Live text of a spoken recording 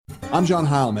I'm John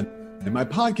Heilman. In my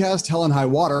podcast, Hell and High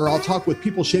Water, I'll talk with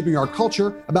people shaping our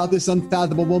culture about this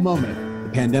unfathomable moment: the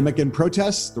pandemic and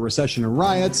protests, the recession and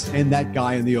riots, and that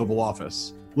guy in the Oval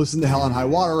Office. Listen to Hell and High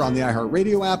Water on the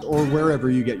iHeartRadio app or wherever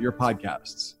you get your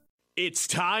podcasts. It's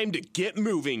time to get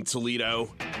moving,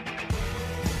 Toledo.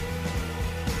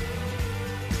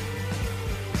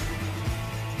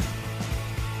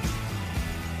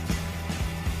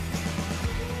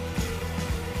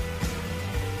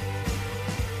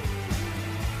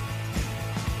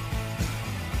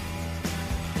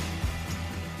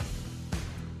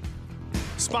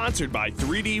 Sponsored by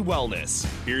 3D Wellness.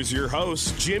 Here's your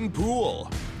host, Jim Poole.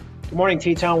 Good morning,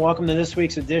 T-Town. Welcome to this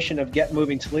week's edition of Get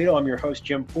Moving Toledo. I'm your host,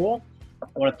 Jim Poole.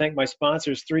 I want to thank my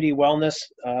sponsors, 3D Wellness,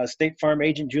 State Farm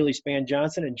agent Julie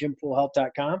Span-Johnson, and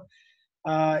JimPooleHealth.com.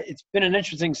 It's been an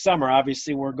interesting summer.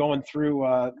 Obviously, we're going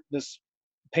through this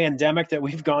pandemic that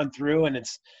we've gone through, and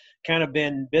it's kind of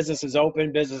been businesses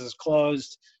open, businesses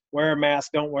closed. Wear a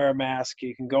mask, don't wear a mask.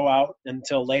 You can go out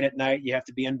until late at night. You have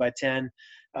to be in by 10.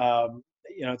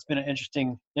 It's been an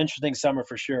interesting summer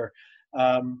for sure.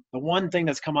 The one thing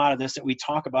that's come out of this that we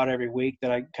talk about every week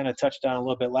that I kind of touched on a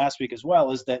little bit last week as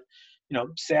well is that,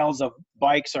 sales of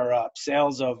bikes are up,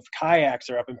 sales of kayaks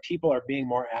are up, and people are being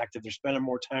more active. They're spending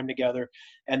more time together,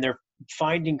 and they're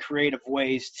finding creative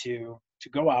ways to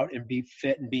go out and be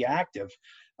fit and be active,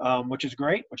 which is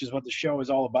great, which is what the show is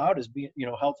all about, is being,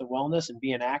 health and wellness and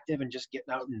being active and just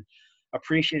getting out and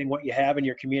appreciating what you have in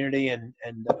your community and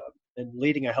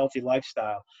leading a healthy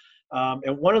lifestyle.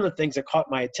 And one of the things that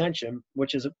caught my attention,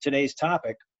 which is today's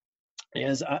topic,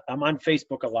 is I'm on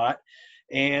Facebook a lot,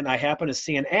 and I happen to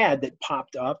see an ad that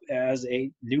popped up as a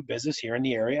new business here in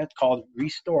the area. It's called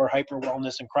Restore Hyper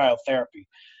Wellness and Cryotherapy.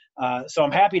 So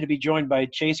I'm happy to be joined by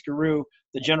Chase Guru,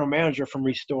 the general manager from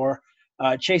Restore.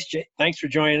 Chase, thanks for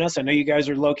joining us. I know you guys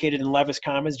are located in Levis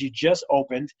Commons. You just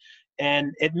opened,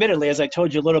 and admittedly, as I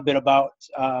told you a little bit about,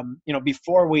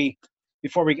 before we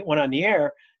went on the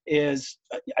air, is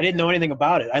I didn't know anything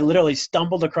about it. I literally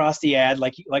stumbled across the ad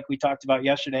like we talked about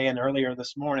yesterday and earlier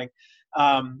this morning.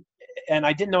 And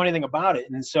I didn't know anything about it.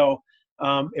 And so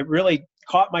it really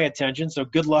caught my attention. So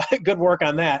good luck, good work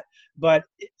on that. But,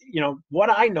 what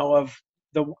I know of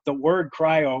the word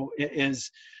cryo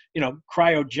is,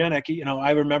 cryogenic.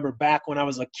 I remember back when I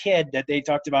was a kid that they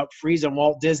talked about freezing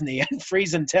Walt Disney and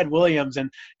freezing Ted Williams and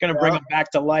going to bring him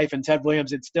back to life. And Ted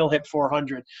Williams had still hit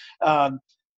 400.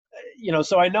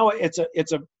 So I know it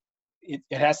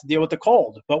has to deal with the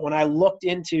cold. But when I looked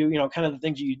into, kind of the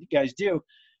things you guys do,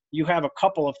 you have a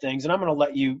couple of things, and I'm going to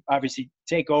let you obviously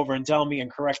take over and tell me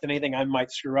and correct anything I might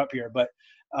screw up here. But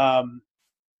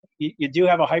you do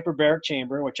have a hyperbaric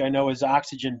chamber, which I know is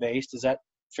oxygen based. Is that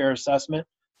fair assessment?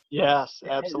 Yes,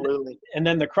 absolutely. And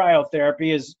then the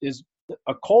cryotherapy is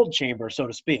a cold chamber, so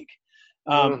to speak.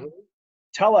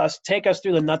 Take us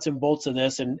through the nuts and bolts of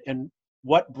this, and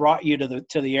what brought you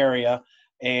to the area,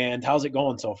 and how's it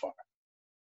going so far?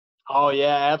 Oh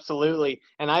yeah, absolutely.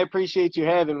 And I appreciate you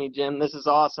having me, Jim. This is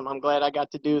awesome. I'm glad I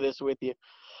got to do this with you.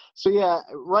 So yeah,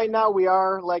 right now we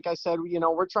are, like I said,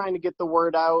 we're trying to get the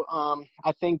word out.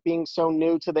 I think being so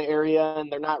new to the area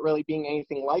and there not really being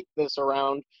anything like this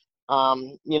around,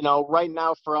 right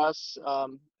now for us,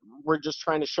 we're just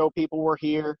trying to show people we're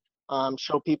here,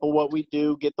 show people what we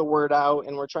do, get the word out,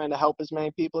 and we're trying to help as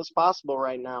many people as possible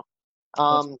right now.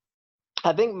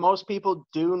 I think most people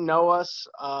do know us.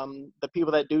 The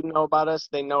people that do know about us,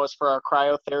 they know us for our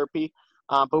cryotherapy,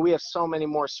 but we have so many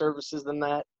more services than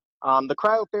that. The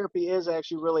cryotherapy is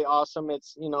actually really awesome.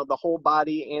 It's, the whole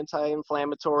body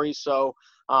anti-inflammatory. So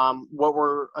what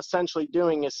we're essentially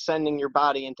doing is sending your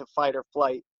body into fight or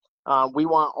flight. We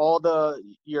want all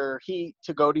your heat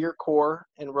to go to your core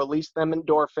and release them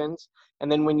endorphins.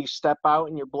 And then when you step out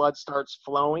and your blood starts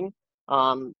flowing,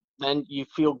 then you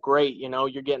feel great.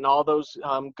 You're getting all those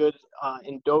good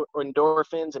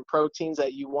endorphins and proteins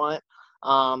that you want.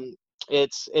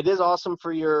 It is awesome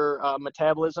for your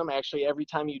metabolism. Actually, every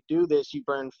time you do this, you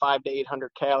burn 500 to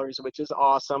 800 calories, which is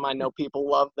awesome. I know people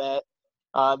love that.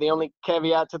 The only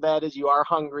caveat to that is you are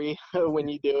hungry when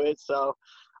you do it. So,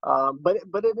 but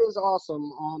it is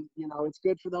awesome. It's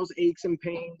good for those aches and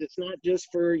pains. It's not just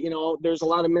for, there's a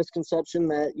lot of misconception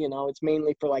that, it's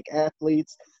mainly for like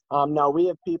athletes. No, we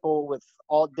have people with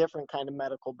all different kind of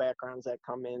medical backgrounds that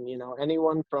come in,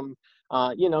 anyone from,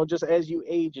 just as you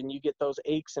age and you get those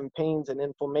aches and pains and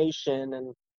inflammation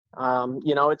and,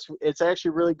 it's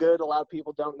actually really good. A lot of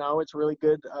people don't know it's really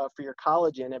good for your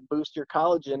collagen. It boosts your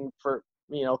collagen for,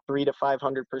 300 to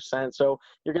 500%. So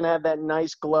you're going to have that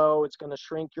nice glow. It's going to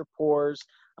shrink your pores.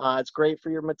 It's great for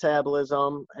your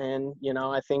metabolism. And,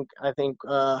 I think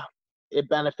it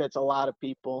benefits a lot of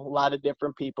people, a lot of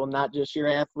different people, not just your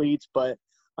athletes, but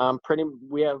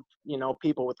we have,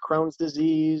 people with Crohn's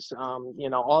disease,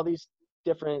 all these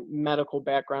different medical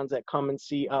backgrounds that come and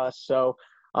see us. So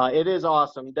it is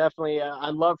awesome. Definitely.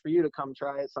 I'd love for you to come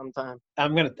try it sometime.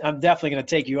 I'm definitely going to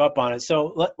take you up on it.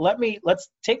 So let's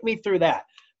take me through that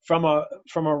from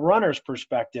a runner's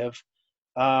perspective.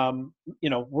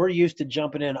 We're used to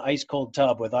jumping in an ice cold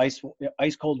tub with ice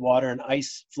cold water and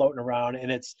ice floating around,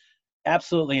 and it's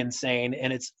absolutely insane,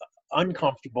 and it's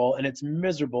uncomfortable, and it's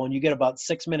miserable, and you get about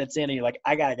 6 minutes in and you're like,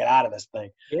 I gotta get out of this thing.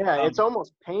 Yeah, it's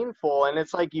almost painful, and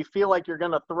it's like you feel like you're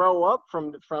gonna throw up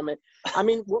from it. I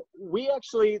mean, we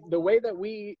actually, the way that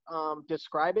we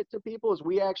describe it to people is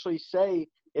we actually say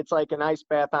it's like an ice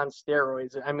bath on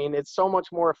steroids. I mean, it's so much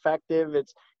more effective.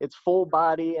 It's full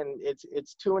body, and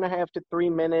it's 2.5 to 3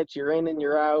 minutes. You're in and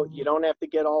you're out. You don't have to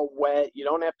get all wet. You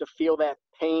don't have to feel that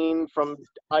pain from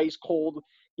ice cold.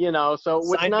 So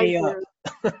what's nice here,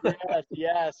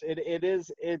 yes, it is.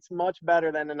 It's much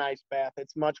better than an ice bath.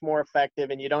 It's much more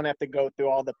effective, and you don't have to go through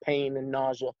all the pain and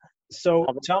nausea. So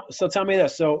tell me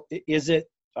this. So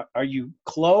are you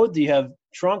clothed? Do you have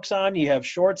trunks on? Do you have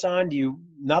shorts on? Do you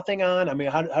nothing on? I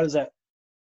mean, how does that?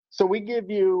 So we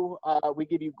give you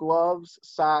gloves,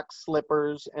 socks,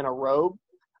 slippers, and a robe.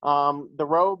 The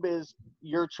robe is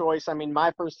your choice. I mean,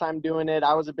 my first time doing it,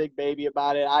 I was a big baby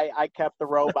about it. I kept the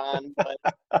robe on, but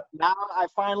now I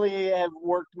finally have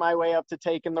worked my way up to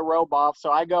taking the robe off.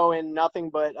 So I go in nothing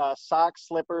but socks,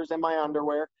 slippers, and my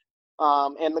underwear,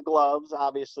 and the gloves,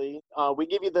 obviously. We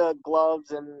give you the gloves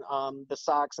and the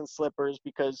socks and slippers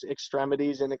because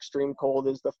extremities and extreme cold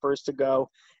is the first to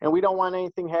go. And we don't want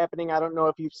anything happening. I don't know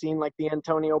if you've seen like the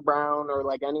Antonio Brown or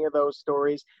like any of those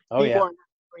stories. Oh, People yeah. are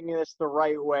bringing this the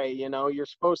right way. You're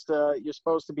supposed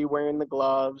to be wearing the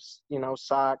gloves,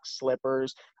 socks,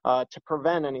 slippers, to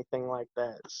prevent anything like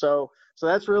that. So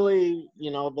that's really,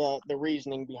 the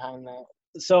reasoning behind that.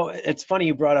 So it's funny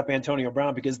you brought up Antonio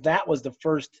Brown, because that was the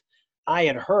first I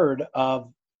had heard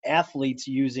of athletes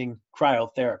using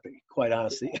cryotherapy, quite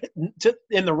honestly,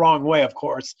 in the wrong way, of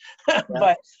course.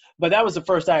 Yeah. but that was the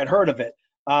first I had heard of it.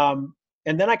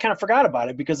 And then I kind of forgot about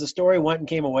it because the story went and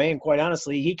came away. And quite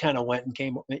honestly, he kind of went and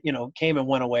came and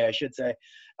went away, I should say.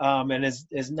 And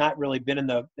has not really been in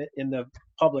the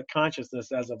public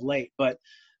consciousness as of late. But,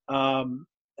 what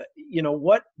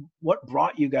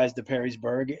brought you guys to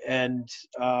Perrysburg, and,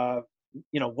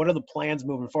 what are the plans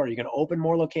moving forward? Are you going to open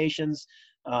more locations?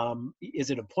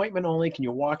 Is it appointment only? Can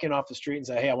you walk in off the street and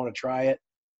say, hey, I want to try it?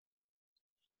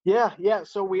 Yeah.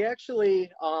 So we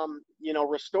actually,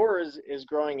 Restore is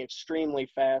growing extremely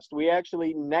fast. We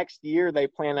actually, next year, they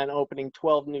plan on opening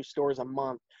 12 new stores a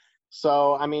month.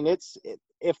 So, I mean,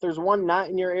 if there's one not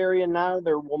in your area now,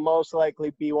 there will most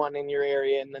likely be one in your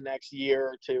area in the next year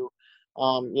or two.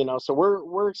 So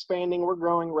we're expanding, we're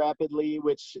growing rapidly,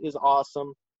 which is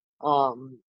awesome.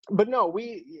 But no,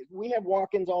 we have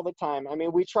walk-ins all the time. I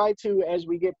mean, we try to, as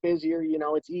we get busier,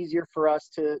 it's easier for us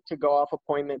to go off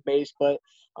appointment based, but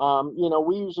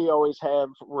we usually always have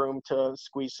room to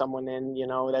squeeze someone in,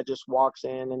 that just walks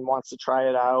in and wants to try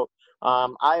it out.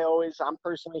 I'm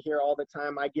personally here all the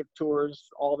time. I give tours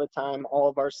all the time, all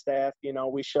of our staff,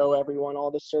 we show everyone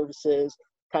all the services,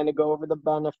 kind of go over the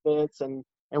benefits, and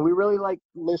we really like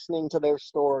listening to their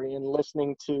story and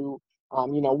listening to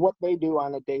what they do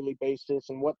on a daily basis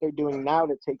and what they're doing now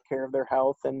to take care of their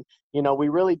health. And, we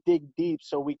really dig deep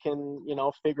so we can,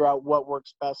 figure out what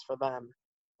works best for them.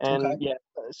 And Okay. yeah,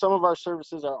 some of our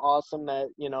services are awesome that,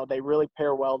 they really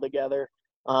pair well together.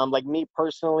 Like me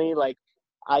personally, like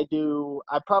I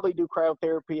probably do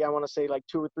cryotherapy, I want to say like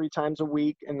 2 or 3 times a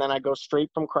week. And then I go straight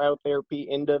from cryotherapy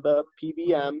into the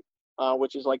PVM,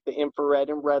 which is like the infrared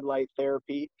and red light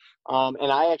therapy.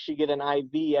 And I actually get an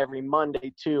IV every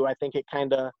Monday too. I think it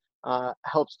kind of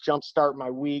helps jumpstart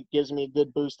my week, gives me a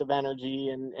good boost of energy,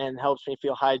 and helps me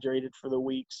feel hydrated for the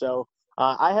week. So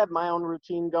I have my own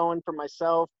routine going for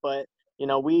myself, but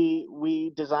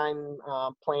we design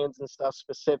plans and stuff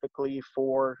specifically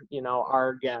for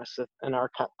our guests and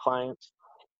our clients.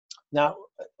 Now,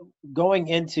 going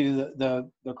into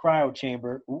the cryo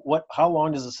chamber, how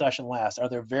long does a session last? Are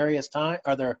there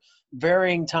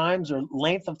varying times or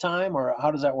length of time, or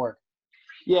how does that work?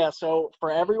 Yeah, so for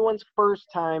everyone's first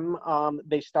time,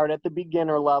 they start at the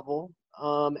beginner level,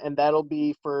 and that'll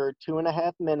be for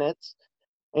 2.5 minutes.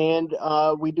 And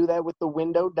we do that with the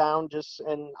window down,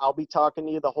 and I'll be talking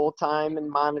to you the whole time and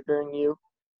monitoring you.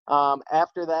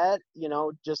 After that,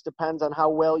 just depends on how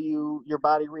well your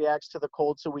body reacts to the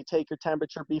cold. So we take your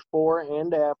temperature before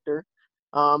and after.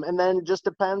 And then just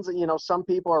depends, some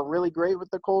people are really great with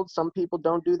the cold. Some people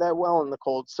don't do that well in the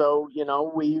cold. So,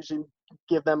 we usually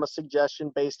give them a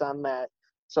suggestion based on that.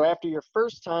 So after your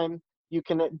first time, you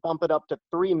can bump it up to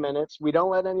 3 minutes. We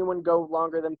don't let anyone go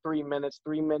longer than 3 minutes.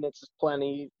 3 minutes is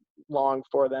plenty long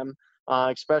for them,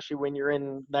 especially when you're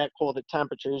in that cold of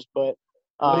temperatures. But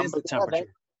what is the temperature?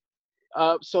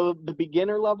 So the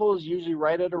beginner level is usually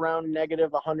right at around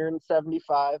negative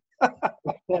 175.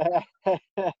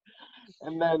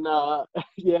 And then,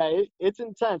 yeah, it's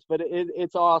intense, but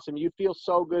it's awesome. You feel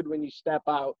so good when you step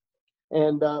out.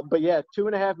 And, but yeah,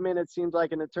 2.5 minutes seems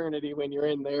like an eternity when you're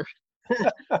in there.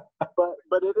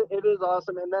 but it is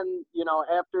awesome. And then, you know,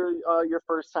 after your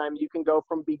first time, you can go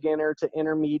from beginner to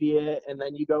intermediate, and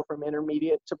then you go from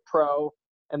intermediate to pro.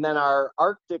 And then our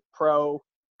Arctic Pro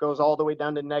goes all the way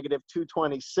down to negative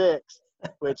 226,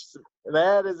 which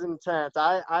that is intense.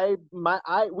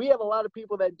 We have a lot of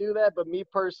people that do that, but me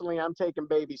personally, I'm taking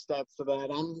baby steps to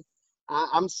that.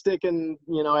 I'm sticking,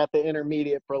 you know, at the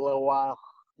intermediate for a little while.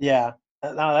 Yeah,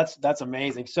 no, that's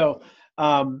amazing. So,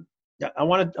 I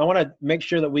want to make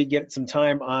sure that we get some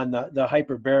time on the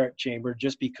hyperbaric chamber,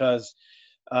 just because,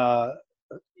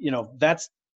 you know, that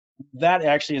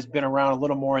actually has been around a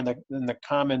little more in the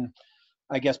common,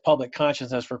 I guess, public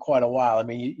consciousness for quite a while. I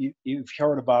mean, you've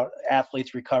heard about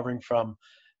athletes recovering from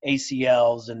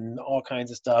ACLs and all kinds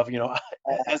of stuff. You know,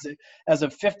 as a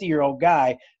 50-year-old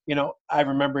guy, you know, I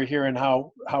remember hearing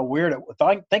how weird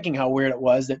thinking how weird it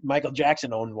was that Michael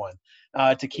Jackson owned one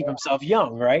to keep himself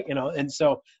young, right? You know, and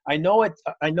so I know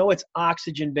it's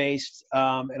oxygen based,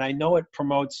 and I know it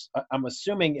promotes. I'm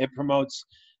assuming it promotes.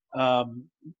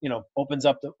 You know, opens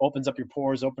up your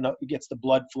pores, gets the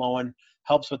blood flowing,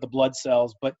 helps with the blood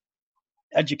cells. But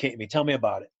educate me, tell me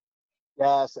about it.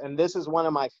 Yes, and this is one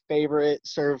of my favorite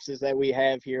services that we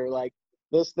have here. Like,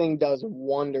 this thing does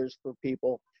wonders for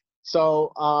people.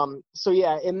 So,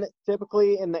 yeah,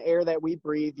 typically in the air that we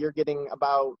breathe, you're getting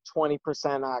about 20%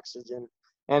 oxygen,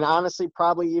 and honestly,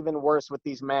 probably even worse with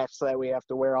these masks that we have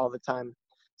to wear all the time.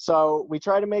 So we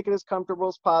try to make it as comfortable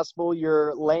as possible.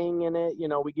 You're laying in it, you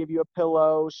know, we give you a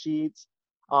pillow, sheets.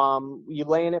 You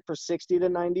lay in it for 60 to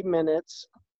 90 minutes.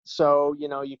 So, you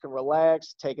know, you can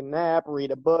relax, take a nap,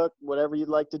 read a book, whatever you'd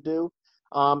like to do.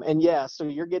 And yeah, so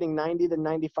you're getting 90 to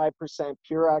 95%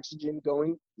 pure oxygen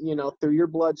going, you know, through your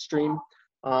bloodstream.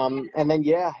 And then,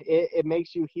 yeah, it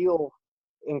makes you heal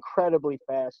incredibly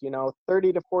fast, you know,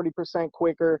 30 to 40%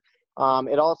 quicker.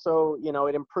 It also, you know,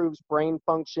 it improves brain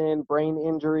function, brain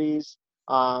injuries,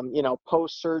 you know,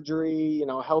 post-surgery, you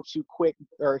know, helps you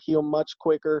heal much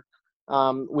quicker.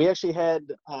 We actually had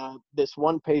this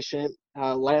one patient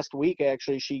last week,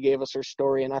 actually. She gave us her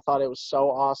story, and I thought it was so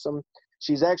awesome.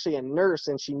 She's actually a nurse,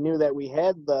 and she knew that we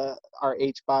had our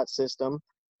HBOT system,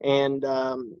 and,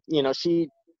 you know, she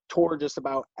tore just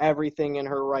about everything in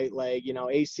her right leg, you know,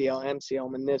 ACL,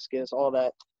 MCL, meniscus, all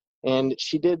that. And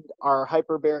she did our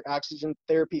hyperbaric oxygen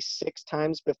therapy 6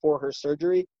 times before her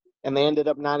surgery, and they ended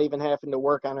up not even having to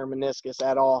work on her meniscus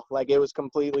at all. Like, it was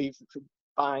completely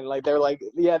fine. Like, they're like,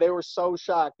 yeah, they were so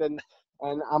shocked. And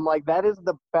I'm like, that is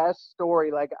the best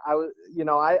story. Like, I was, you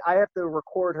know, I have to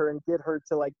record her and get her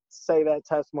to, like, say that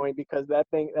testimony, because that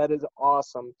is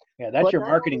awesome. Yeah, that's your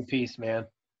marketing piece, man.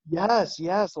 Yes.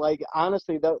 Like,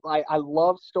 honestly, I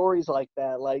love stories like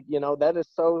that. Like, you know, that is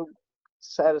so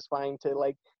satisfying to,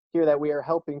 like, hear that we are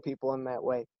helping people in that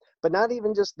way. But not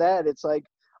even just that. It's like,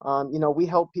 you know, we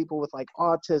help people with, like,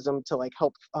 autism to, like,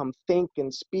 help think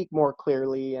and speak more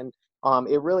clearly. And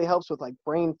it really helps with, like,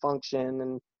 brain function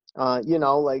and, you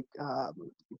know, like,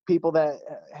 people that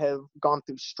have gone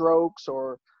through strokes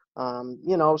or,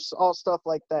 you know, all stuff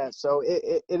like that. So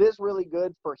it is really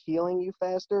good for healing you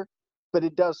faster, but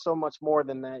it does so much more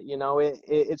than that. You know,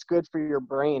 it's good for your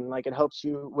brain. Like, it helps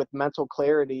you with mental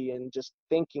clarity and just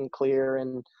thinking clear.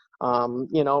 And,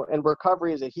 you know, and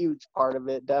recovery is a huge part of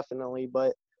it, definitely.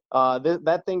 But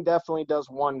that thing definitely does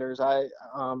wonders. I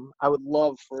would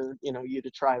love for, you know, you to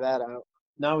try that out.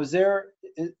 Now, is there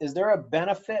a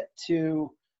benefit to,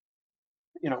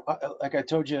 you know, like I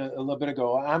told you a little bit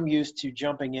ago, I'm used to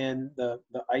jumping in the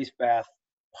ice bath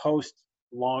post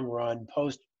long run,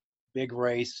 post big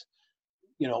race,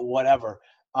 you know, whatever.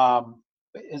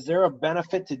 Is there a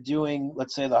benefit to doing,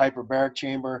 let's say, the hyperbaric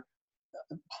chamber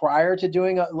prior to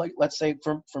doing like, let's say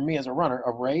for me as a runner,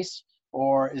 a race,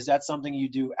 or is that something you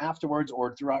do afterwards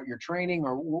or throughout your training,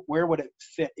 or where would it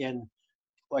fit in?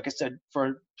 Like I said,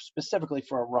 specifically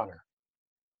for a runner.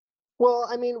 Well,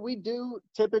 I mean, we do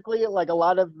typically, like, a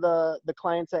lot of the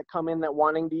clients that come in that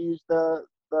wanting to use the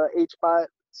HBOT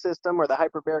system or the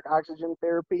hyperbaric oxygen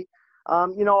therapy,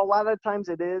 you know, a lot of times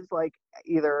it is like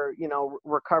either, you know,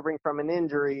 recovering from an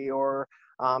injury or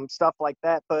stuff like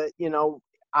that. But, you know,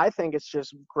 I think it's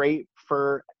just great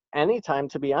for anytime,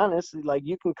 to be honest. Like,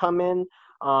 you can come in,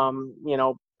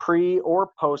 pre or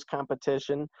post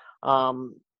competition,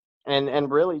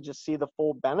 and really just see the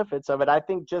full benefits of it. I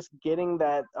think just getting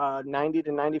that 90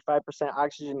 to 95%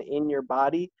 oxygen in your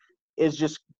body is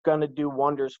just going to do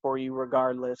wonders for you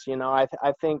regardless. I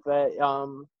think that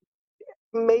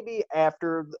maybe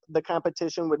after the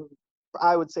competition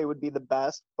I would say would be the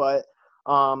best, but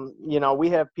we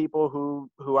have people who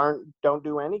don't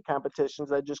do any competitions,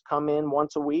 that just come in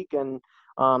once a week, and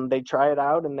they try it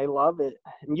out and they love it.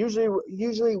 And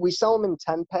usually we sell them in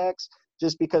 10 packs,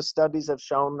 just because studies have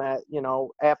shown that,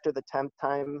 after the 10th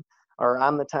time or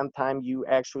on the 10th time, you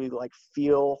actually like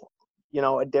feel,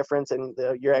 a difference, and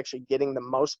you're actually getting the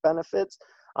most benefits.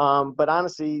 But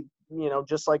honestly,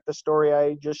 just like the story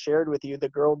I just shared with you, the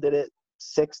girl did it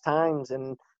 6 times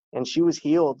and she was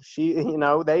healed. She,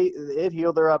 it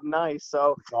healed her up nice.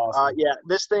 So, Awesome.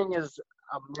 this thing is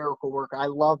a miracle worker. I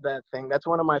love that thing. That's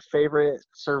one of my favorite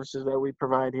services that we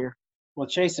provide here. Well,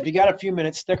 Chase, if you got a few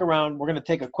minutes, stick around. We're going to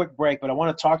take a quick break, but I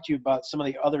want to talk to you about some of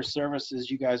the other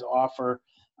services you guys offer,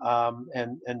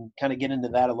 and kind of get into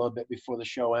that a little bit before the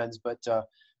show ends. But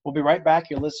we'll be right back.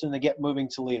 You're listening to Get Moving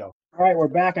Toledo. All right, we're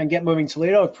back on Get Moving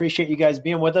Toledo. Appreciate you guys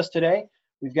being with us today.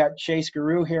 We've got Chase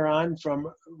Guru here on from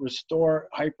Restore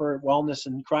Hyper Wellness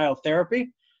and Cryotherapy.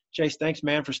 Chase, thanks,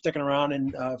 man, for sticking around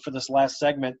and for this last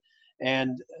segment.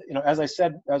 And, as I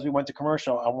said, as we went to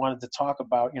commercial, I wanted to talk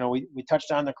about, we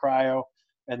touched on the cryo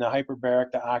and the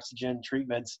hyperbaric, the oxygen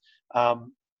treatments.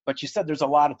 But you said there's a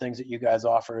lot of things that you guys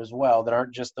offer as well that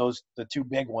aren't just the 2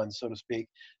 big ones, so to speak.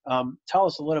 Tell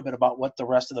us a little bit about what the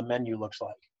rest of the menu looks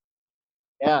like.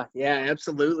 Yeah,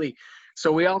 absolutely.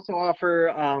 So we also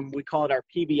offer, we call it our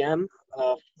PBM,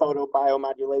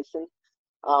 photobiomodulation.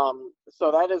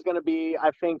 So that is going to be,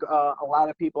 I think, a lot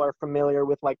of people are familiar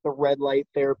with like the red light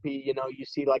therapy. You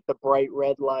see like the bright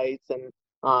red lights and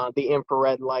the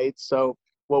infrared lights. So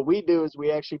what we do is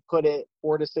we actually put it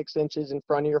 4 to 6 inches in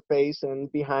front of your face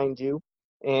and behind you.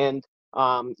 And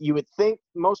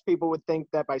most people would think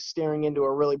that by staring into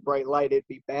a really bright light, it'd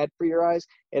be bad for your eyes.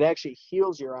 It actually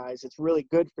heals your eyes. It's really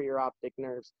good for your optic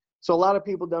nerves. So a lot of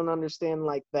people don't understand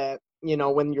like that,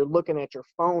 when you're looking at your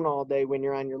phone all day, when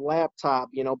you're on your laptop,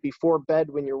 before bed,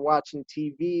 when you're watching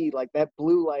TV, like that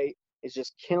blue light is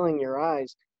just killing your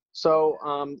eyes. So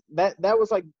that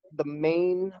was like the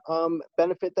main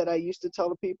benefit that I used to tell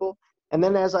the people. And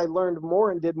then as I learned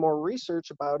more and did more research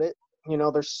about it,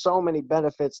 there's so many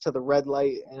benefits to the red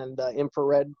light and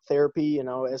infrared therapy,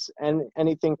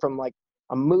 anything from like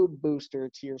a mood booster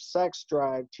to your sex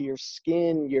drive, to your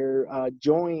skin, your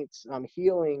joints,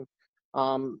 healing.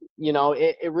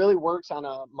 It really works on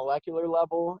a molecular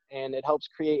level, and it helps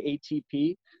create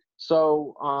ATP.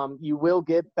 So you will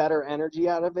get better energy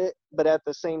out of it, but at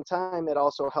the same time, it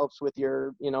also helps with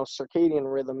your,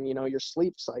 circadian rhythm, your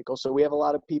sleep cycle. So we have a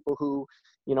lot of people who,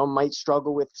 might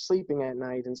struggle with sleeping at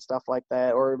night and stuff like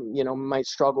that, or, might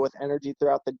struggle with energy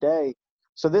throughout the day.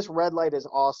 So this red light is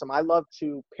awesome. I love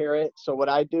to pair it. So what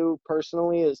I do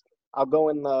personally is I'll go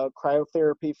in the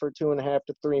cryotherapy for 2.5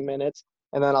 to 3 minutes,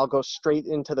 and then I'll go straight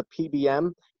into the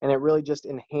PBM, and it really just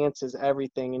enhances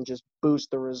everything and just boosts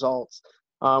the results.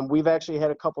 We've actually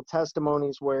had a couple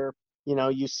testimonies where,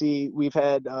 we've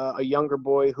had a younger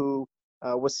boy who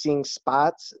was seeing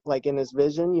spots like in his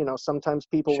vision. Sometimes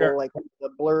people Sure. will like the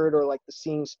blurred or like the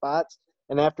seeing spots.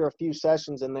 And after a few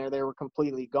sessions in there, they were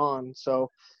completely gone. So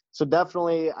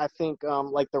definitely, I think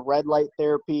like the red light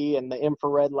therapy and the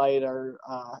infrared light are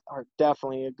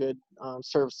definitely a good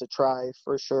service to try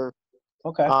for sure.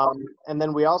 Okay. And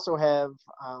then we also have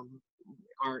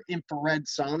our infrared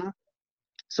sauna.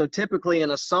 So typically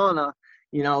in a sauna,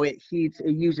 it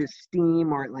uses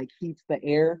steam, or it like heats the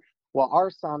air. Well, our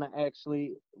sauna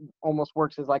actually almost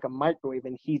works as like a microwave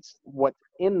and heats what's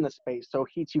in the space. So it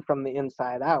heats you from the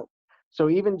inside out. So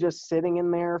even just sitting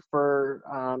in there for,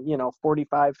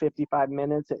 45, 55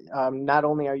 minutes, not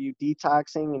only are you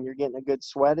detoxing and you're getting a good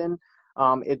sweat in,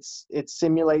 it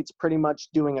simulates pretty much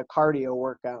doing a cardio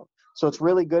workout. So it's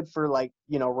really good for like,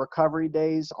 recovery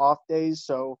days, off days.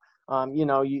 So,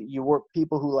 you work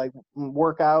people who like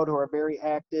work out, who are very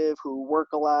active, who work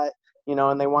a lot,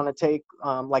 and they want to take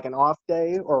like an off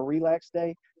day or a relax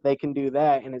day, they can do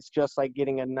that. And it's just like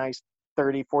getting a nice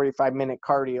 30, 45 minute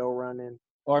cardio run in.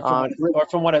 Or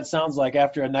from what it sounds like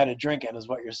after a night of drinking is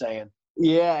what you're saying.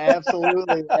 Yeah,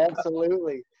 absolutely.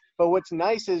 Absolutely. But what's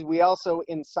nice is we also,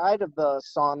 inside of the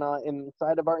sauna,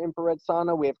 inside of our infrared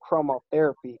sauna, we have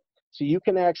chromotherapy. So you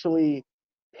can actually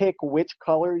pick which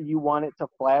color you want it to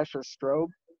flash or strobe.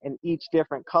 and each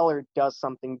different color does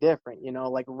something different. You know,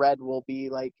 like red will be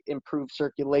like improve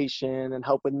circulation and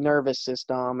help with nervous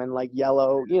system, and like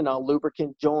yellow, you know,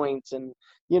 lubricant joints, and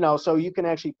you know, so you can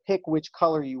actually pick which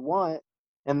color you want,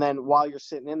 and then while you're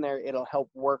sitting in there, it'll help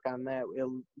work on that.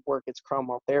 It'll work its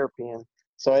chromotherapy in.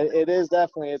 So it is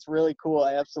definitely, it's really cool.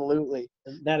 Absolutely.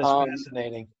 That is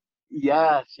fascinating.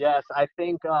 Yes, yes. I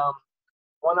think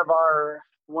one of our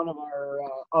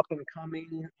up and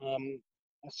coming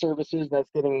services that's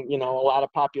getting, you know, a lot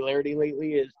of popularity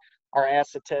lately is our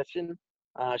esthetician.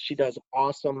 She does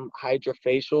awesome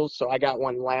hydrofacials. So I got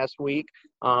one last week,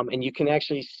 and you can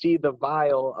actually see the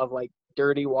vial of like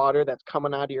dirty water that's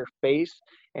coming out of your face,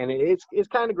 and it's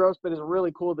kind of gross, but it's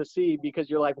really cool to see, because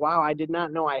you're like, wow, I did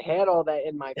not know I had all that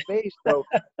in my face. So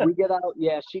we get out,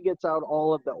 she gets out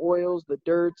all of the oils, the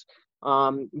dirts.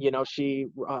 You know, she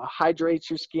hydrates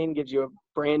your skin, gives you a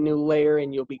brand new layer,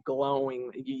 and you'll be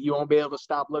glowing. You won't be able to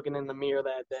stop looking in the mirror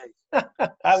that day.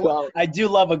 I do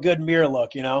love a good mirror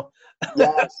look, you know.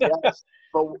 Yes, yes.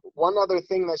 But one other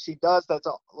thing that she does that's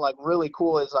like really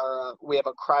cool is we have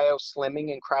a cryo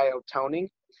slimming and cryo toning.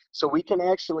 So we can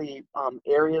actually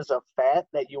areas of fat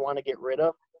that you want to get rid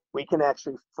of, we can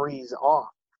actually freeze off.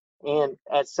 And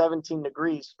at 17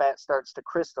 degrees, fat starts to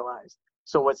crystallize.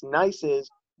 So what's nice is,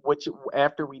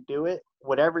 after we do it,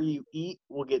 whatever you eat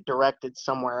will get directed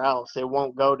somewhere else. It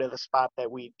won't go to the spot that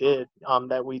we did,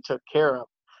 that we took care of.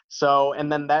 So,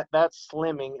 and then that's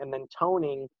slimming, and then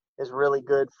toning is really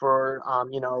good for,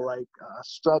 you know, like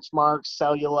stretch marks,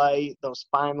 cellulite, those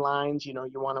fine lines. You know,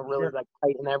 you want to really like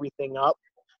tighten everything up.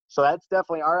 So that's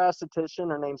definitely our esthetician.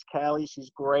 Her name's Callie. She's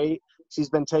great. She's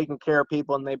been taking care of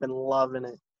people, and they've been loving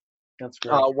it. That's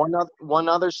great. One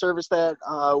other service that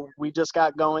we just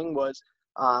got going was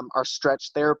our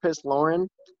stretch therapist, Lauren.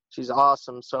 She's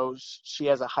awesome. So she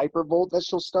has a hypervolt that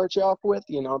she'll start you off with,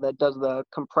 you know, that does the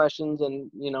compressions, and,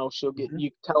 you know, she'll get, you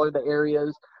tell her the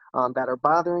areas that are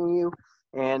bothering you,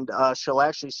 and she'll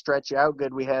actually stretch you out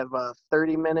good. We have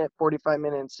 30-minute,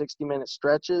 45-minute, and 60-minute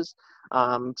stretches.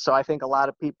 So I think a lot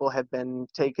of people have been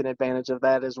taking advantage of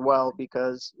that as well,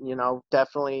 because, you know,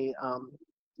 definitely,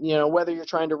 you know, whether you're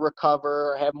trying to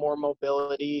recover or have more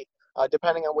mobility,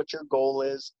 depending on what your goal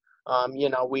is, you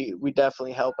know, we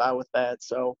definitely help out with that.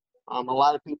 So a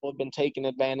lot of people have been taking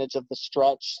advantage of the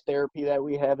stretch therapy that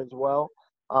we have as well.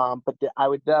 But I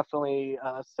would definitely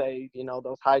say, you know,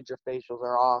 those hydrofacials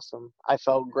are awesome. I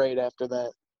felt great after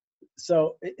that.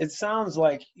 So it sounds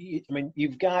like, I mean,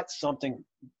 you've got something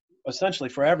essentially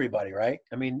for everybody, right?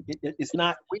 I mean, it's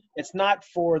not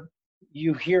for,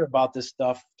 you hear about this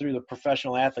stuff through the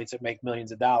professional athletes that make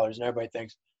millions of dollars, and everybody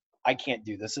thinks, I can't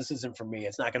do this. This isn't for me.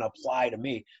 It's not going to apply to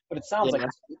me. But it sounds like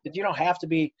you don't have to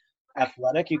be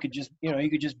athletic. You could just, you know, you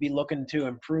could just be looking to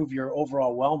improve your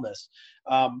overall wellness.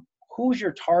 Who's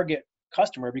your target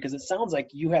customer? Because it sounds like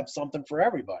you have something for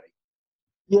everybody.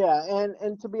 Yeah,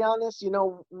 and to be honest, you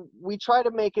know, we try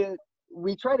to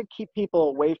keep people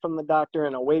away from the doctor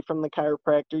and away from the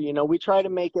chiropractor. You know, we try to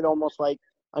make it almost like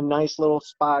a nice little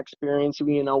spa experience.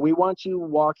 You know, we want you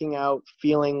walking out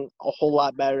feeling a whole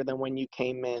lot better than when you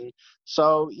came in.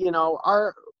 So, you know,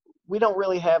 we don't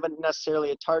really have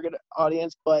necessarily a target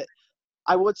audience, but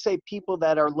I would say people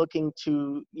that are looking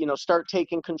to, you know, start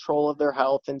taking control of their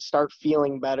health and start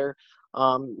feeling better,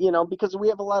 you know, because we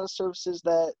have a lot of services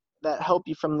that help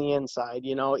you from the inside,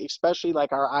 you know, especially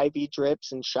like our IV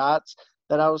drips and shots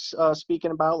that I was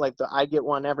speaking about, like I get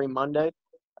one every Monday.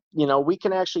 You know, we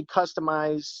can actually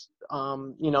customize,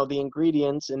 you know, the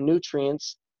ingredients and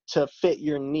nutrients to fit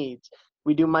your needs.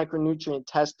 We do micronutrient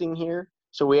testing here.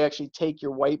 So we actually take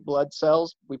your white blood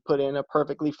cells, we put in a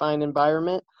perfectly fine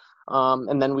environment,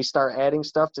 and then we start adding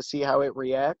stuff to see how it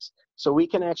reacts. So we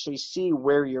can actually see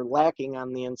where you're lacking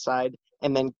on the inside,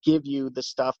 and then give you the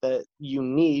stuff that you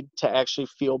need to actually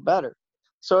feel better.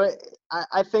 So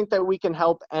I think that we can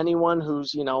help anyone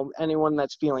who's, you know, anyone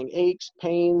that's feeling aches,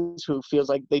 pains, who feels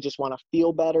like they just want to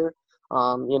feel better,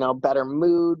 you know, better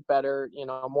mood, better, you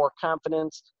know, more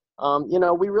confidence. You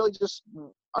know, we really just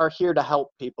are here to help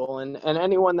people, and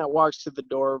anyone that walks through the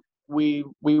door, we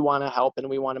want to help, and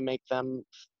we want to make them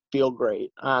feel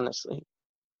great, honestly.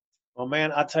 Well,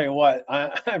 man, I'll tell you what,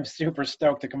 I'm super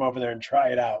stoked to come over there and try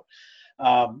it out.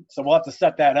 So we'll have to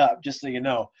set that up, just so you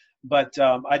know. But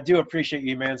I do appreciate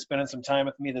you, man, spending some time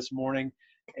with me this morning,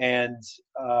 and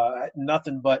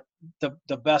nothing but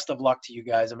the best of luck to you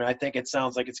guys. I mean, I think it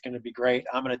sounds like it's going to be great.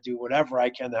 I'm going to do whatever I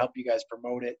can to help you guys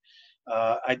promote it.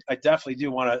 I definitely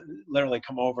do want to literally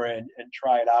come over and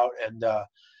try it out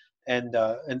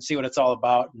and see what it's all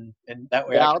about. And that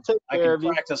way I can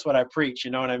practice what I preach.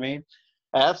 You know what I mean?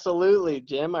 Absolutely,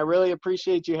 Jim. I really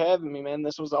appreciate you having me, man.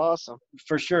 This was awesome.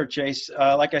 For sure, Chase.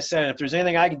 Like I said, if there's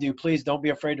anything I can do, please don't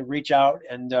be afraid to reach out,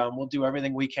 and we'll do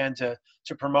everything we can to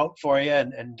promote for you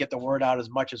and get the word out as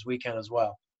much as we can as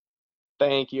well.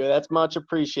 Thank you. That's much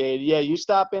appreciated. Yeah, you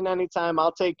stop in anytime.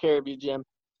 I'll take care of you, Jim.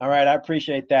 All right, I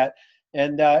appreciate that.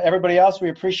 And everybody else, we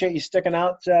appreciate you sticking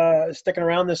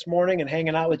around this morning and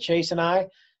hanging out with Chase and I.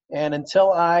 And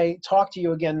until I talk to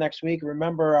you again next week,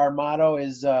 remember our motto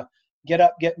is get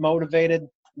up, get motivated,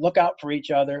 look out for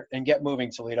each other, and get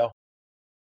moving, Toledo.